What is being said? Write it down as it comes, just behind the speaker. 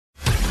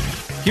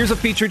Here's a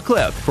featured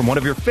clip from one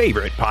of your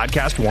favorite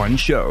Podcast One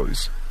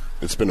shows.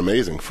 It's been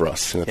amazing for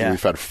us. I think Yeah.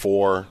 we've had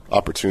 4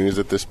 opportunities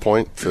at this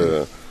point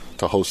to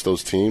host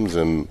those teams,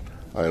 and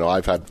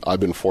I've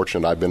been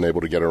fortunate. I've been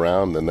able to get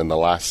around, and then the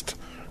last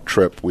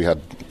trip we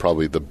had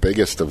probably the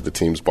biggest of the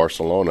teams,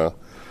 Barcelona,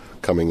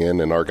 coming in,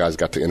 and our guys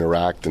got to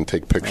interact and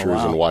take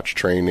pictures and watch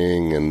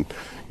training and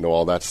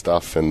all that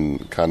stuff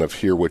and kind of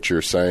hear what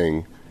you're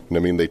saying. I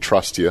mean, they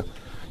trust you,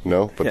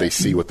 but they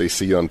see what they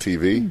see on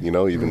TV.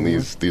 Even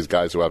these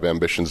guys who have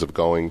ambitions of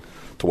going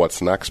to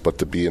what's next, but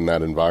to be in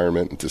that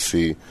environment and to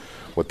see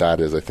what that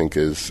is, I think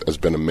has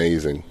been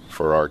amazing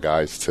for our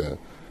guys to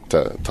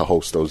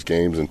host those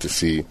games and to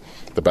see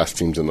the best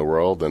teams in the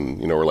world. And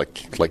we're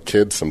like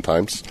kids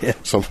sometimes. Yeah.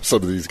 Some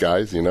of these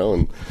guys,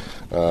 and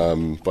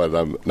but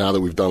now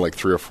that we've done like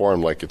 3 or 4,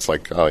 I'm like, it's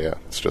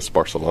just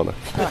Barcelona.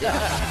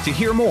 To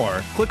hear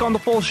more, click on the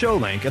full show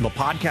link in the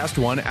Podcast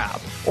One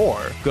app or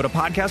go to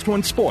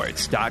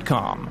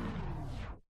podcastonesports.com.